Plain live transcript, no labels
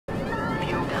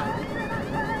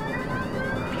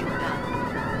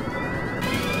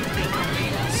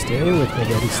Stay with me,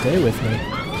 Daddy, stay with me.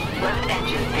 Left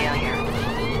engine failure.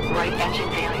 Right engine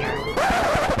failure.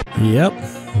 Yep,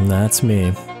 that's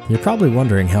me. You're probably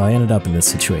wondering how I ended up in this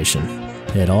situation.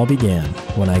 It all began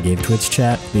when I gave Twitch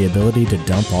chat the ability to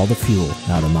dump all the fuel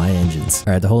out of my engines.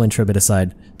 Alright, the whole intro bit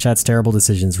aside, chat's terrible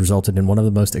decisions resulted in one of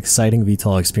the most exciting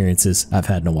VTOL experiences I've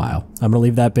had in a while. I'm gonna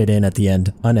leave that bit in at the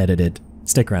end, unedited.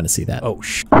 Stick around to see that. Oh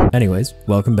sh. Anyways,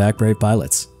 welcome back, brave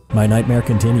pilots. My nightmare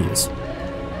continues.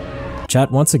 Chat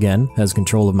once again has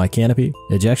control of my canopy,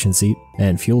 ejection seat,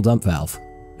 and fuel dump valve,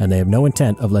 and they have no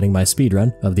intent of letting my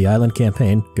speedrun of the island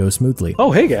campaign go smoothly. Oh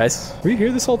hey guys, were you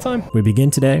here this whole time? We begin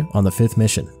today on the 5th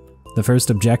mission. The first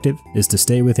objective is to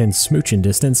stay within smooching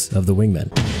distance of the wingmen.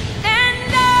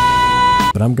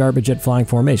 But I'm garbage at flying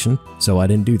formation, so I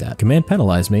didn't do that. Command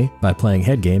penalized me by playing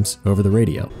head games over the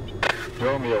radio.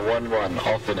 Romeo 1-1,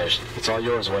 all finished. It's all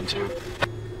yours, 1-2.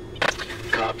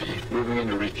 Copy. Moving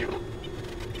into refuel.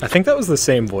 I think that was the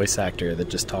same voice actor that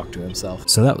just talked to himself.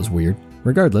 So that was weird.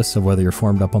 Regardless of whether you're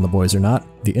formed up on the boys or not,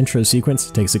 the intro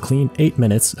sequence takes a clean 8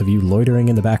 minutes of you loitering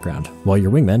in the background, while your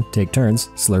wingmen take turns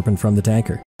slurping from the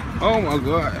tanker. Oh my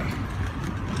god.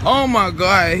 Oh my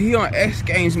god, he on X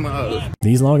Games mode.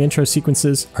 These long intro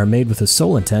sequences are made with the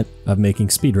sole intent of making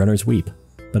speedrunners weep.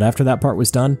 But after that part was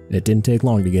done, it didn't take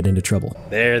long to get into trouble.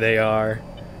 There they are.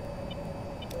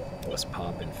 What's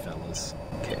poppin', fellas?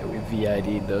 Okay, we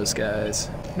VID'd those guys.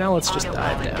 Now let's just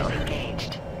dive down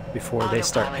before they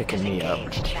start picking me up.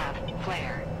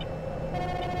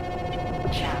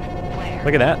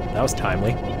 Look at that, that was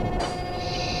timely.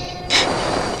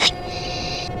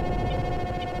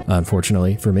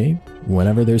 Unfortunately for me,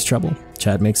 whenever there's trouble,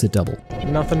 chat makes it double.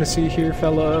 Nothing to see here,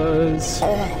 fellas.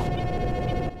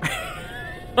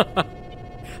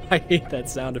 I hate that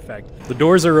sound effect. The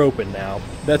doors are open now.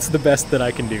 That's the best that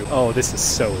I can do. Oh, this is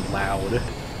so loud.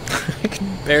 I can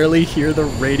barely hear the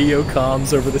radio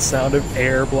comms over the sound of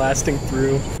air blasting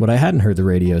through. What I hadn't heard the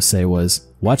radio say was,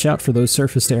 watch out for those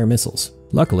surface-to-air missiles.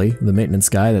 Luckily, the maintenance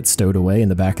guy that's stowed away in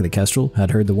the back of the Kestrel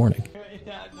had heard the warning.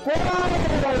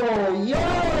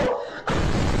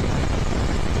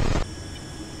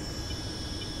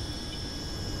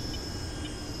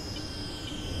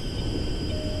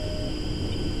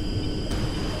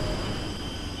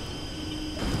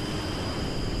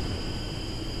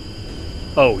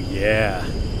 Oh yeah.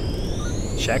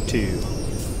 Check 2.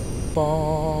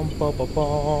 Bom, bom, bom,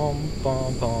 bom,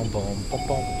 bom, bom, bom, bom,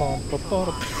 bom, bom,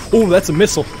 bom. Oh, that's a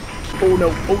missile. Oh no,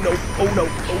 oh no, oh no,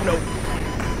 oh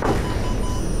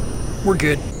no. We're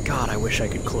good. God, I wish I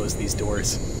could close these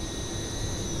doors.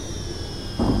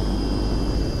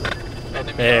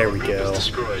 There we go.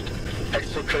 Destroyed.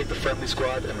 Exfiltrate the friendly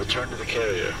squad and return to the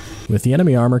carrier. With the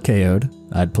enemy armor KO'd,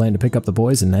 I'd planned to pick up the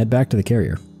boys and head back to the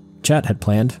carrier. Chat had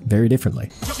planned very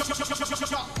differently.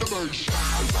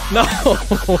 No!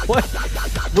 What?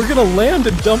 We're gonna land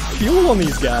and dump fuel on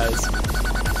these guys!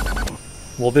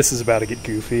 Well, this is about to get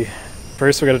goofy.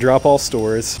 First, we gotta drop all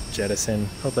stores. Jettison.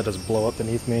 Hope that doesn't blow up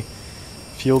beneath me.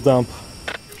 Fuel dump.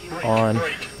 On.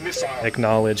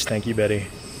 Acknowledge. Thank you, Betty.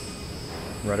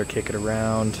 Rudder kick it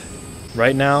around.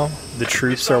 Right now, the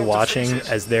troops are watching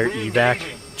as their evac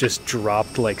just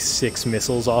dropped like 6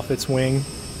 missiles off its wing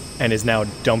and is now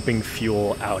dumping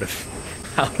fuel out of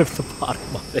the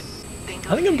bottom of it.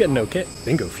 I think I'm getting okay.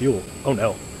 Bingo fuel. Oh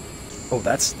no. Oh,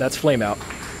 that's flame out.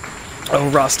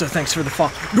 Oh, Rasta, thanks for the fall.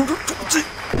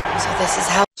 So this is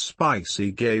how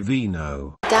Spicy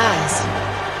Gavino dies.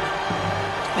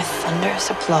 With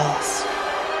thunderous applause.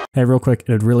 Hey, real quick,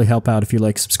 it'd really help out if you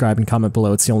like, subscribe, and comment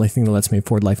below. It's the only thing that lets me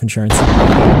afford life insurance.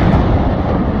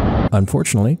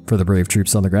 Unfortunately, for the brave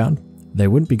troops on the ground, they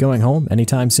wouldn't be going home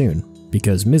anytime soon,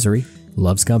 because misery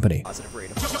loves company. Positive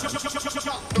rate of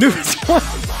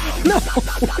no!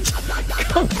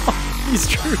 Come on, these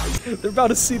troops! They're about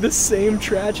to see the same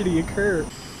tragedy occur.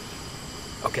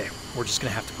 Okay, we're just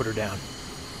gonna have to put her down.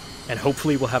 And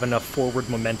hopefully we'll have enough forward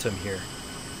momentum here.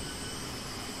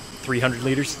 300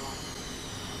 liters.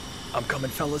 I'm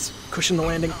coming, fellas. Cushion the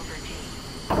landing.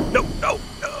 No, no,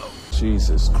 no!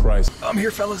 Jesus Christ. I'm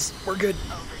here, fellas. We're good.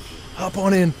 Hop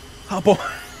on in. Hop on.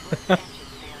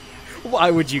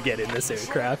 Why would you get in this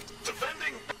aircraft?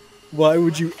 Why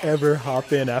would you ever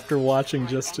hop in after watching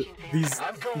just these...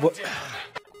 What?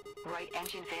 Right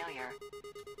engine failure.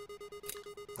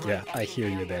 Yeah, I hear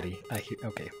you, Betty.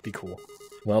 Okay, be cool.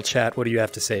 Well, chat, what do you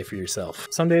have to say for yourself?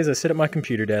 Some days I sit at my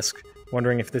computer desk,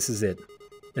 wondering if this is it.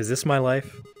 Is this my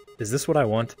life? Is this what I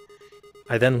want?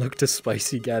 I then look to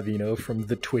Spicy Gavino from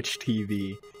the Twitch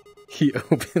TV. He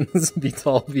opens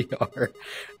VTOL VR.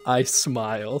 I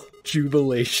smile.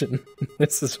 Jubilation.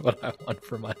 This is what I want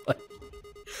for my life.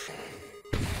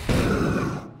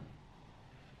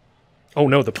 Oh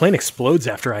no, the plane explodes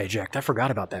after I eject. I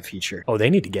forgot about that feature. Oh, they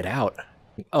need to get out.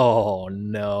 Oh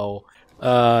no.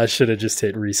 I should have just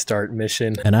hit restart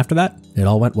mission. And after that, it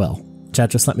all went well. Chat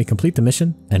just let me complete the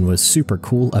mission and was super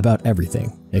cool about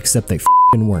everything, except they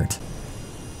f***ing weren't.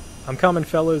 I'm coming,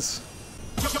 fellas.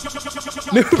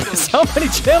 Noobs, how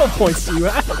many channel points do you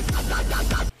have?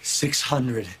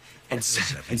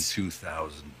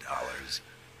 $672,000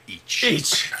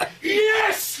 each.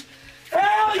 Yes!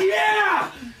 Hell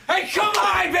yeah! Hey, come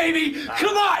on, baby!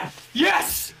 Come on!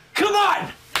 Yes! Come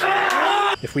on!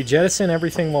 If we jettison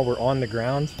everything while we're on the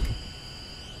ground...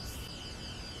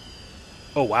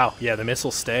 Oh wow, yeah, the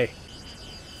missiles stay.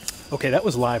 Okay, that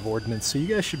was live ordnance, so you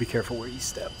guys should be careful where you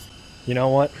step. You know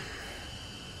what?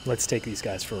 Let's take these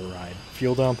guys for a ride.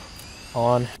 Fuel dump,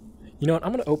 on. You know what,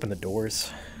 I'm gonna open the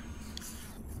doors.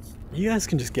 You guys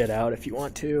can just get out if you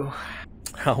want to.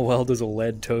 How well does a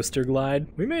lead toaster glide?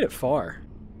 We made it far.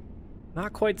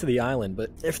 Not quite to the island, but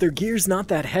if their gear's not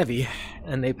that heavy,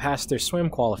 and they pass their swim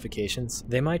qualifications,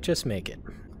 they might just make it.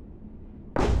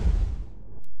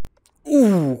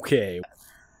 Okay.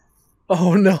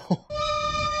 Oh no.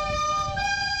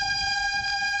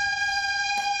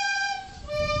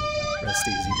 Rest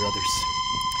easy, brothers.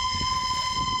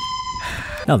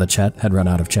 Now that chat had run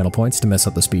out of channel points to mess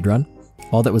up the speedrun,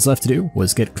 all that was left to do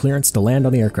was get clearance to land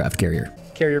on the aircraft carrier.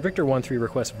 Carrier Victor 1-3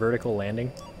 requests vertical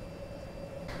landing.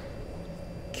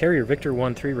 Carrier Victor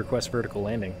 1-3 requests vertical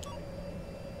landing.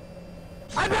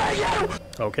 I beg you!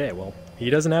 Okay, well, he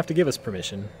doesn't have to give us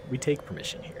permission. We take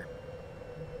permission here.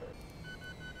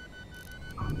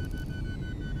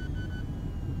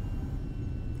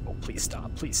 Oh, please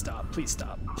stop, please stop, please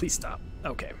stop, please stop.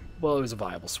 Okay, well, it was a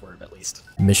viable swerve at least.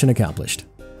 Mission accomplished.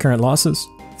 Current losses,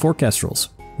 4 Kestrels,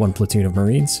 1 platoon of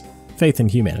Marines, faith in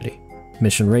humanity.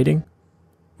 Mission rating,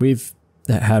 we've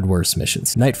had worse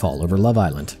missions. Nightfall over Love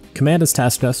Island. Command has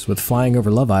tasked us with flying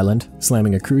over Love Island,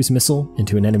 slamming a cruise missile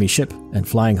into an enemy ship, and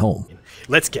flying home.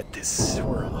 Let's get this.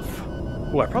 We're off.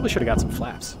 Oh, I probably should have got some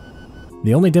flaps.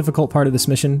 The only difficult part of this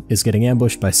mission is getting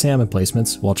ambushed by SAM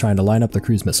emplacements while trying to line up the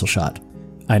cruise missile shot.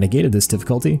 I negated this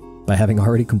difficulty by having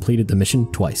already completed the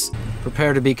mission twice.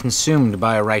 Prepare to be consumed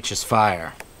by a righteous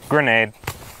fire. Grenade.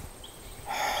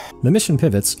 The mission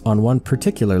pivots on one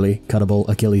particularly cuttable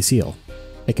Achilles heel.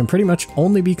 It can pretty much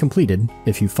only be completed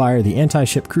if you fire the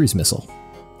anti-ship cruise missile.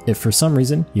 If for some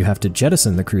reason you have to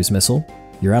jettison the cruise missile,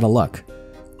 you're out of luck.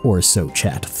 Or so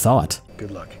chat thought.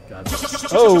 Good luck. God bless.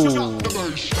 Oh!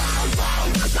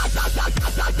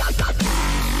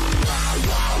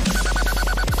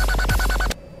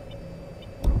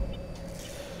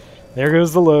 There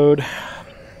goes the load.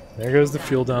 There goes the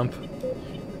fuel dump.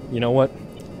 You know what?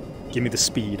 Give me the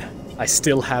speed. I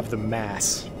still have the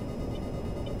mass.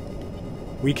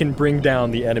 We can bring down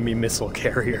the enemy missile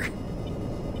carrier.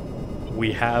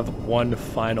 We have one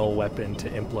final weapon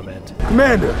to implement.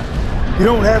 Commander, you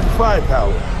don't have the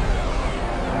firepower.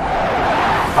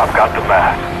 I've got the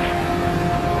mass.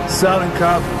 Silent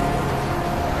cop.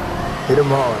 Hit him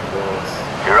hard,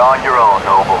 boss. You're on your own,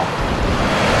 Noble.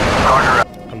 Carter.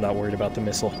 I'm not worried about the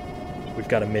missile. We've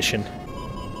got a mission.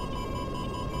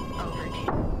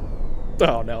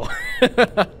 Oh no.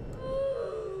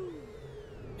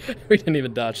 We didn't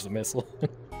even dodge the missile.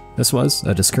 This was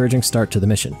a discouraging start to the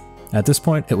mission. At this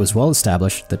point, it was well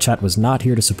established that chat was not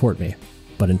here to support me,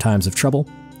 but in times of trouble,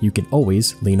 you can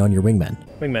always lean on your wingmen.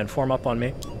 Wingmen, form up on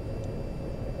me.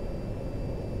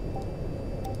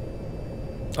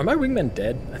 Are my wingmen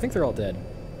dead? I think they're all dead.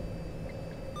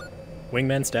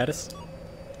 Wingman status?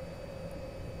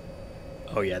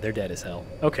 Oh yeah, they're dead as hell.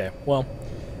 Okay, well,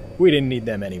 we didn't need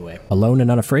them anyway. Alone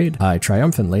and unafraid, I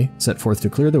triumphantly set forth to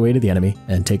clear the way to the enemy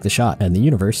and take the shot, and the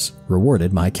universe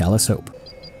rewarded my callous hope.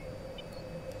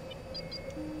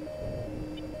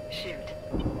 Shoot.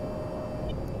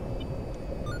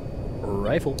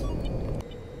 Rifle.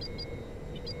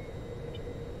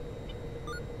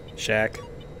 Shack.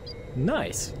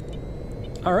 Nice.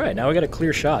 Alright, now we got a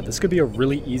clear shot. This could be a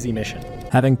really easy mission.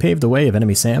 Having paved the way of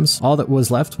enemy SAMs, all that was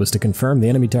left was to confirm the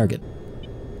enemy target.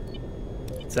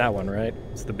 It's that one, right?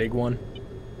 It's the big one.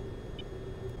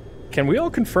 Can we all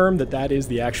confirm that that is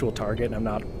the actual target and I'm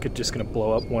not just gonna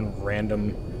blow up one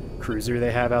random cruiser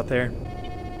they have out there?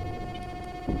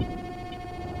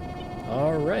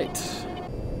 Alright.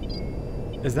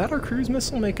 Is that our cruise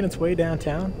missile making its way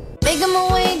downtown? Making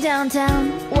my way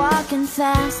downtown, walking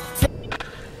fast.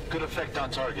 Good effect on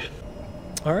target.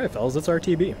 Alright, fellas, that's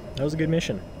RTB. That was a good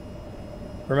mission.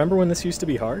 Remember when this used to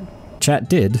be hard? Chat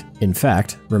did, in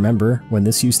fact, remember when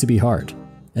this used to be hard,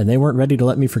 and they weren't ready to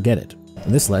let me forget it.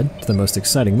 And this led to the most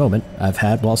exciting moment I've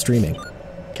had while streaming.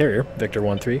 Carrier, Victor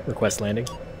 1-3, request landing.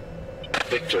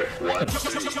 Victor, 1.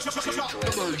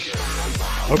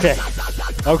 Okay.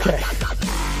 Okay.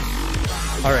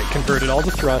 Alright, convert it all to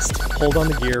thrust. Hold on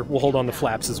the gear. We'll hold on the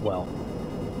flaps as well.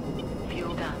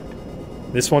 Fuel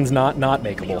done. This one's not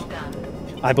makeable. Fuel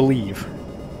done. I believe.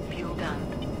 Fuel done.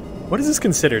 What is this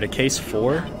considered? A case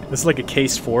 4? This is like a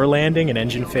case 4 landing, an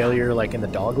engine failure like in the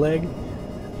dog leg?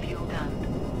 Fuel done.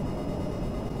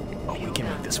 Oh, we can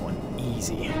make this one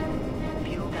easy.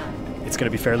 Fuel done. It's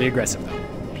gonna be fairly aggressive though.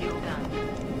 Fuel done.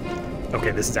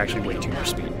 Okay, this is actually way too much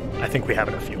speed. I think we have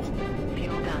enough fuel.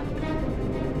 Fuel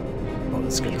done. Oh,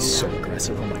 this is gonna be so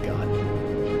aggressive, oh my god.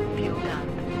 Fuel done.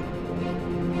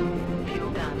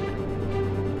 Fuel done.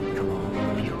 Come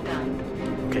on. Fuel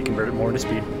done. Okay, convert it more into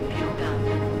speed. Fuel done.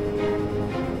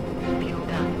 Fuel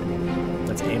done.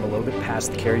 Let's aim a little bit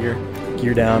past the carrier.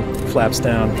 Gear down, flaps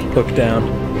down, hook down.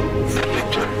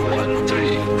 Victor,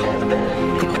 1-3, call the ball.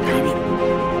 Come on, baby.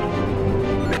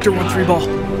 Victor 1-3 ball.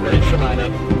 Ready for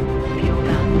lineup. Fuel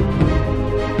done.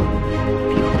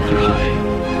 Fuel Too done. high.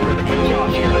 We're gonna put you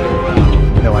off, you're gonna go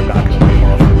around. No, I'm not gonna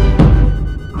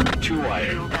go off. Too wide.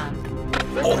 Fuel done.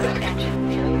 Oh, Left engine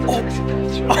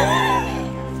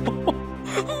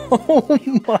Oh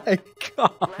my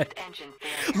god. Left engine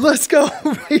failure. Let's go,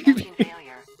 Right baby. engine failure.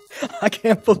 I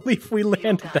can't believe we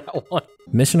landed that one.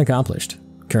 Mission accomplished.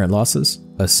 Current losses,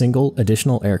 a single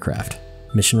additional aircraft.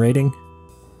 Mission rating,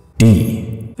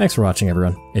 D. Thanks for watching,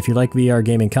 everyone. If you like VR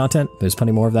gaming content, there's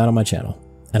plenty more of that on my channel.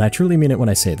 And I truly mean it when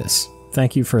I say this.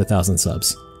 Thank you for 1,000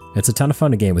 subs. It's a ton of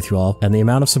fun to game with you all, and the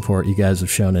amount of support you guys have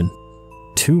shown in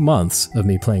 2 months of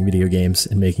me playing video games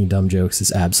and making dumb jokes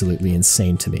is absolutely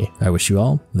insane to me. I wish you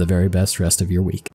all the very best rest of your week.